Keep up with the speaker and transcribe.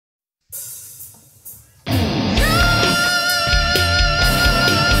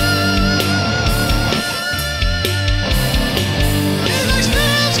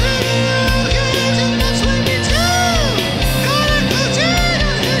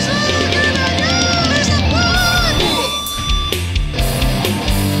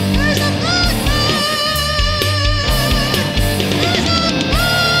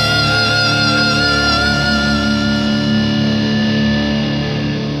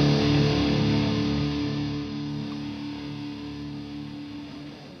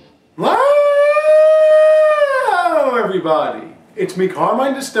everybody, it's me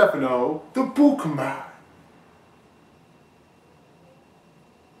Carmine DeStefano, the Bookman.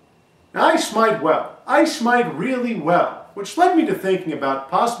 Now I smite well. I smite really well, which led me to thinking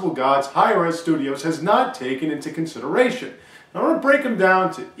about possible gods Hi-Rez Studios has not taken into consideration. Now, I want to break them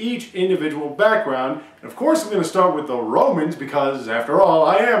down to each individual background, and of course I'm going to start with the Romans because, after all,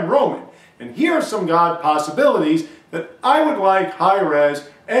 I am Roman. And here are some god possibilities that I would like Hi-Rez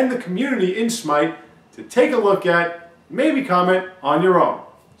and the community in Smite to take a look at, maybe comment on your own.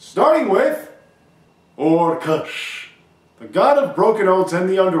 Starting with Orcush, the god of broken oaths and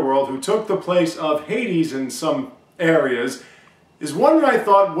the underworld who took the place of Hades in some areas, is one that I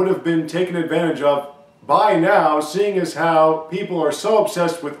thought would have been taken advantage of by now, seeing as how people are so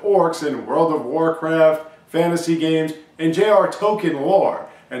obsessed with orcs in World of Warcraft, fantasy games, and J.R. Tolkien lore.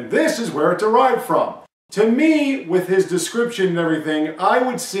 And this is where it derived from. To me, with his description and everything, I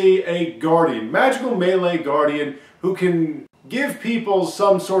would see a guardian, magical melee guardian, who can give people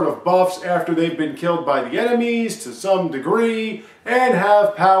some sort of buffs after they've been killed by the enemies to some degree, and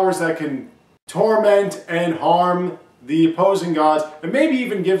have powers that can torment and harm the opposing gods, and maybe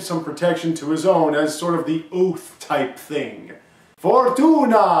even give some protection to his own as sort of the oath type thing.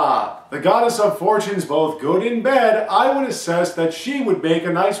 Fortuna, the goddess of fortunes both good and bad, I would assess that she would make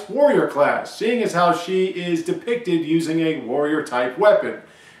a nice warrior class, seeing as how she is depicted using a warrior type weapon.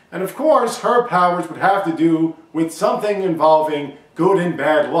 And of course, her powers would have to do with something involving good and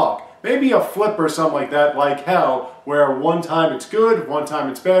bad luck. Maybe a flip or something like that, like hell, where one time it's good, one time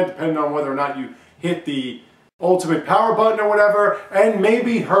it's bad, depending on whether or not you hit the ultimate power button or whatever, and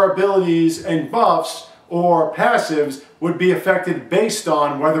maybe her abilities and buffs or passives would be affected based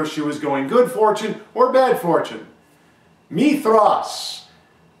on whether she was going good fortune or bad fortune. Mithras,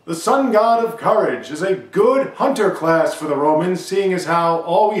 the sun god of courage, is a good hunter class for the Romans, seeing as how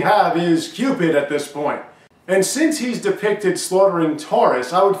all we have is Cupid at this point. And since he's depicted slaughtering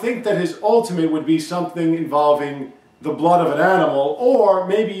Taurus, I would think that his ultimate would be something involving the blood of an animal, or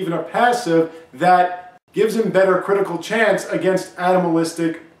maybe even a passive that gives him better critical chance against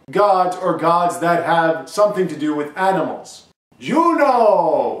animalistic gods or gods that have something to do with animals.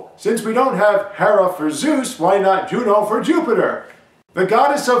 Juno! Since we don't have Hera for Zeus, why not Juno for Jupiter? The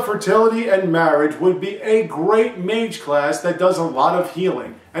goddess of fertility and marriage would be a great mage class that does a lot of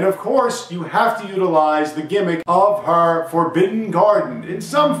healing. And of course, you have to utilize the gimmick of her forbidden garden in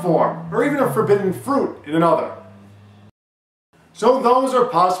some form, or even a forbidden fruit in another. So those are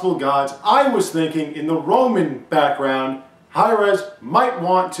possible gods I was thinking in the Roman background Hi-Rez might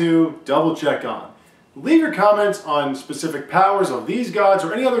want to double check on. Leave your comments on specific powers of these gods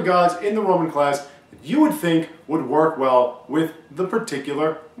or any other gods in the Roman class that you would think would work well with the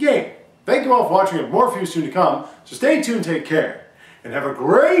particular game. Thank you all for watching, and more for you soon to come, so stay tuned, take care, and have a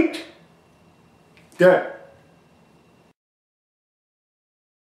great day.